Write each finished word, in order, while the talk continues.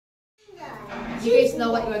You guys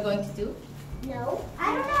know what we're going to do? No.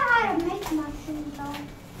 I don't know how to make mushrooms though.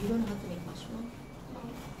 You don't know how to make mushroom?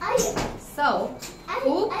 I So,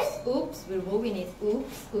 oops, we're ruining it.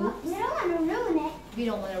 Oops. We don't want to ruin it. We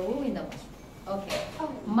don't want to ruin the mushroom. Okay.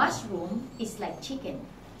 Mushroom is like chicken.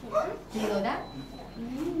 Do you know that?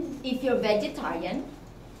 If you're vegetarian,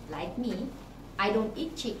 like me, I don't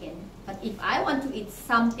eat chicken. But if I want to eat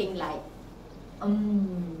something like,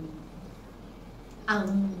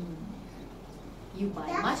 you buy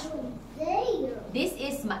mushroom. This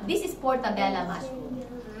is Portabella mushroom.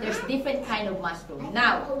 There's different kind of mushroom.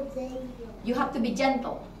 Now, you have to be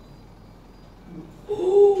gentle.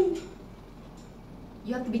 You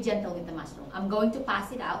have to be gentle with the mushroom. I'm going to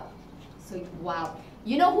pass it out. So, wow.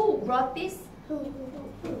 You know who brought this?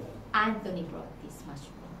 Anthony brought this mushroom.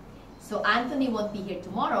 So Anthony won't be here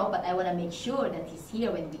tomorrow, but I want to make sure that he's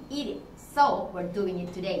here when we eat it. So, we're doing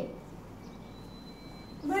it today.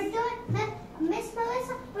 We're doing, Miss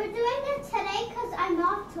Melissa, we're doing it today because I'm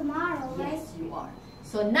off tomorrow, right? Yes, you are.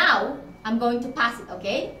 So now, I'm going to pass it,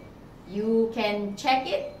 okay? You can check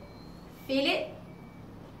it, feel it,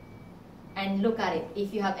 and look at it.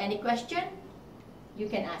 If you have any question, you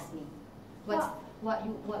can ask me. What's that?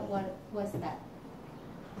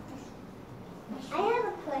 I have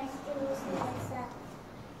a question, Miss Melissa.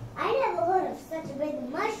 I never heard of such a big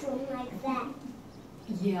mushroom like that.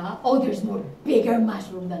 Yeah. Oh, there's more bigger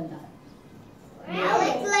mushroom than that. Wow,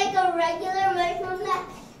 it's like a regular mushroom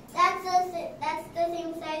that's the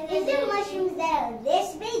same size. Is there mushrooms that are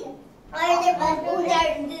this big? Or are there mushrooms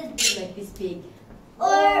that are this big? Like this big. Or I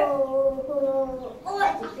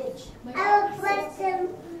have a question.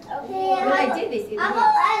 Okay. When I did this, How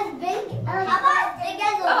about as big? How about as big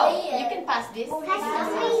as a oh, you can pass this. Pass to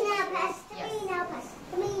me now. Pass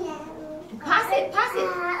to me now. Pass it. I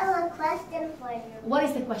have a question for you. What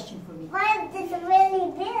is the question for me? Why is this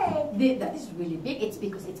really big? That is really big. It's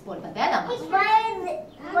because it's Portabella mushroom.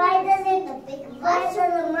 Why does the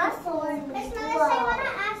mushroom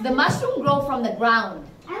grow? The mushroom grow from the ground.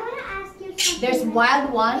 I want to ask you something. There's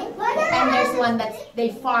wild one, and there's one that they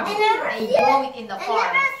farm. They grow it in the farm.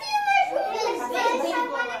 Can I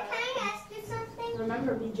ask you something?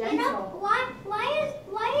 Remember, be gentle. You know, why does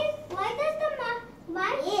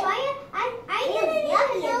I didn't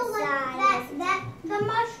even know that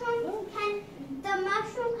the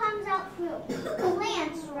mushroom comes out from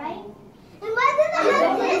plants, right? And why does it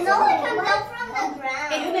have this? No, it comes out from the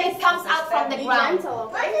ground. It comes out from the Be ground. gentle,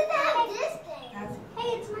 Why okay? does it have this thing? Hey,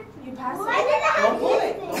 it's my You pass Why it. does it have Don't pull this it.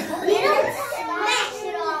 thing? You don't smash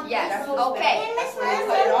it on. Yes. And Okay. Miss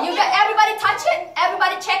Melissa, You got everybody touch it.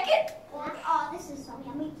 Everybody check it. oh, this is so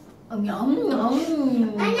yummy. Yum, yum.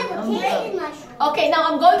 I never tasted mushroom. Okay, now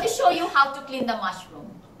I'm going to show you how to clean the mushroom.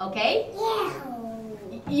 Okay? Yeah.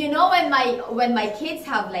 You know when my kids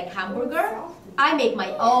have like hamburger, I make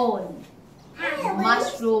my own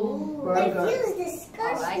mushroom burger. It feels disgusting.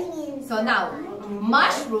 Alright? So now,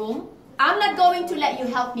 mushroom, I'm not going to let you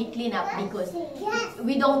help me clean up because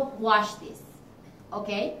we don't wash this.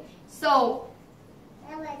 Okay? So,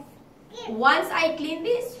 once I clean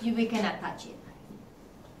this, we cannot touch it.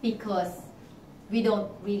 Because we're not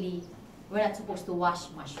supposed to wash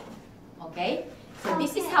mushroom. Okay? So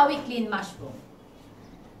this is how we clean mushroom.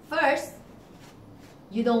 First,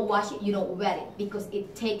 you don't wash it, you don't wet it because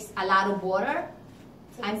it takes a lot of water.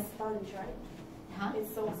 It's like a sponge, right? Huh? It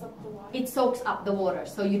soaks up the water. It soaks up the water,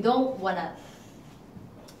 so you don't want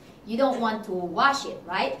to wash it,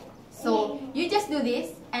 right? So you just do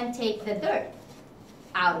this and take the dirt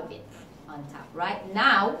out of it on top, right?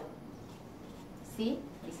 Now, see?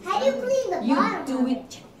 This is How do you clean the bottom? You do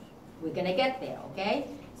it. We're gonna get there, okay?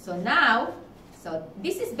 So now,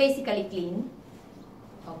 this is basically clean,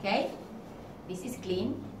 okay? This is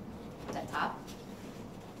clean, the top.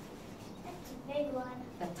 That's a big one.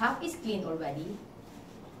 The top is clean already.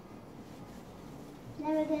 Now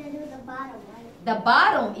we're gonna do the bottom one. The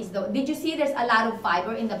bottom is did you see there's a lot of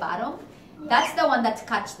fiber in the bottom? Yeah. That's the one that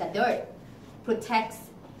catches the dirt.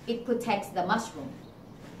 It protects the mushroom,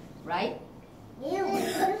 right? Ew,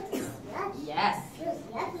 it's yucky. Yes. It feels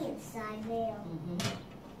yucky inside there.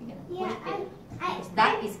 You're gonna Yeah, put it there. Because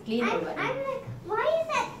that is clean already. I'm like, why is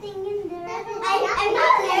that thing in there? I'm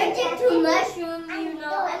not allergic to mushrooms, you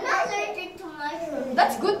know. I'm not allergic to mushrooms.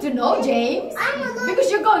 That's good to know, James. I'm allergic. Because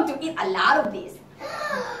you're going to eat a lot of this.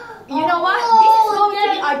 You know what? This is going to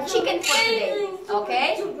be our chicken for today. Okay?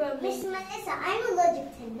 Miss Melissa, I'm allergic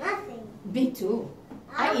to nothing. Me too.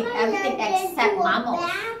 I I'm eat everything allergic except to a mammals.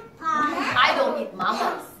 vampire. I don't eat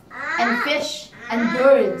mammals. And fish and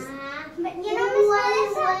birds. But you know, Miss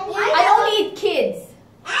Melissa, I only eat kids.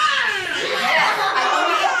 Yes, I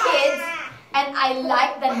only eat kids. And I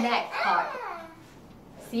like the neck part.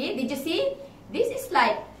 See? Did you see? This is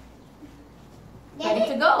like ready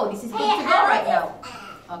to go. This is good to go right now.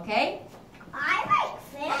 Okay? I like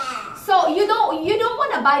fish. So you don't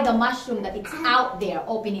want to buy the mushroom that it's out there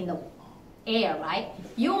open in the air, right?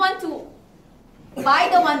 You want to buy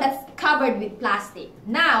the one that's covered with plastic.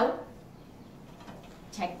 Now,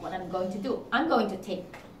 check what I'm going to do. I'm going to take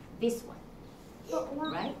this one,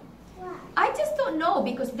 right? I just don't know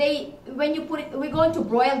because when you put it, we're going to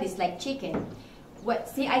broil this like chicken.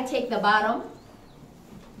 See, I take the bottom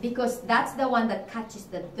because that's the one that catches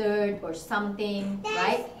the dirt or something,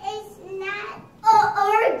 right? It's not,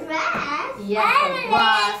 or grass. Yes, or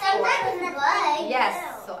grass. Sometimes bugs.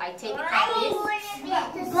 Yes, so I take it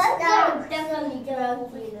like this. Bugs are definitely gross.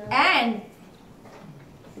 And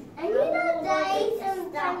You know, Daddy,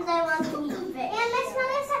 sometimes I want to eat fish. And Miss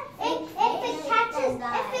Melissa, if it catches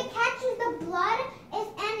the blood, if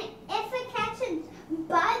it catches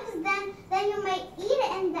bugs, then you may eat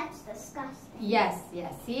it, and that's disgusting. yes,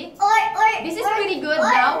 see? Or This is pretty good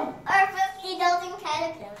now. Or 50,000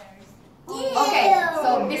 caterpillars. Okay,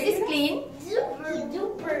 so this is clean.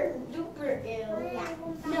 Duper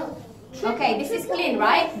ew. No. Okay, this is clean,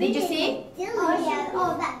 right? Did you see? Oh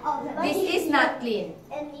yeah. This is not clean.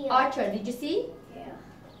 Archer, did you see? Yeah.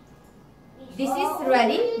 This is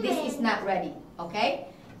ready, this is not ready. Okay?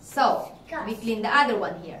 So, we clean the other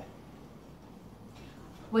one here.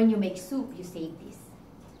 When you make soup, you save this.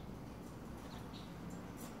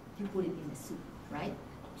 You put it in the soup, right?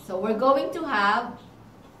 So, we're going to have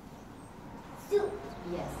Soup.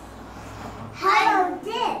 yes. How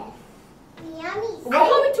this? Yummy. We're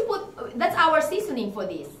going to put, that's our seasoning for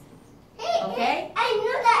this. Hey, Okay? I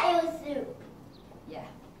knew that it was soup. Yeah.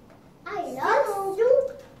 I love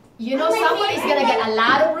soup. You know, someone is going to get a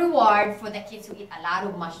lot of reward for the kids who eat a lot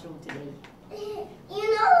of mushroom today.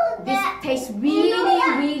 You know This that. tastes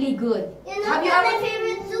really good. You know Have you that ever? my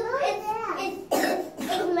favorite soup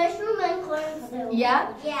is mushroom and corn soup.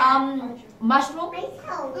 Yeah? Yeah. Mushroom?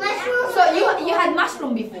 Mushroom. So you had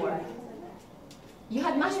mushroom before? You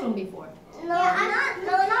had mushroom before? No,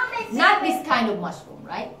 not Not this kind of mushroom,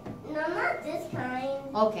 right? No, not this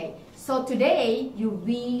kind. Okay. So today, you're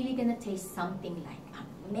really gonna taste something like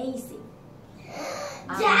amazing.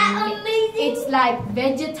 Amazing. It's like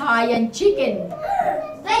vegetarian chicken.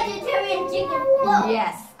 Vegetarian chicken. Whoa.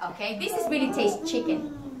 Yes. Okay. This is really taste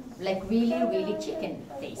chicken. Like really chicken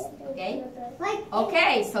taste. Okay. Like.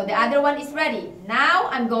 Okay. So the other one is ready. Now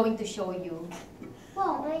I'm going to show you.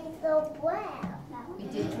 Whoa. Like so well. We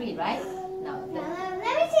did 3, right? Now. Let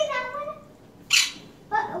me see that one.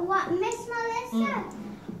 But what, Miss Melissa?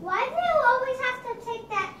 Why do you always have to take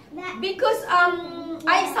that? Because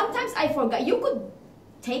sometimes I forgot. You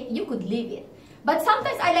could leave it, but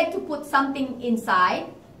sometimes I like to put something inside,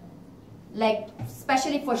 like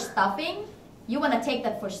especially for stuffing. You want to take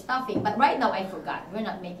that for stuffing, but right now I forgot. We're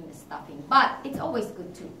not making the stuffing, but it's always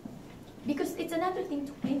good too, because it's another thing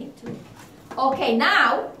to clean it too. Okay,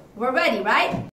 now we're ready, right?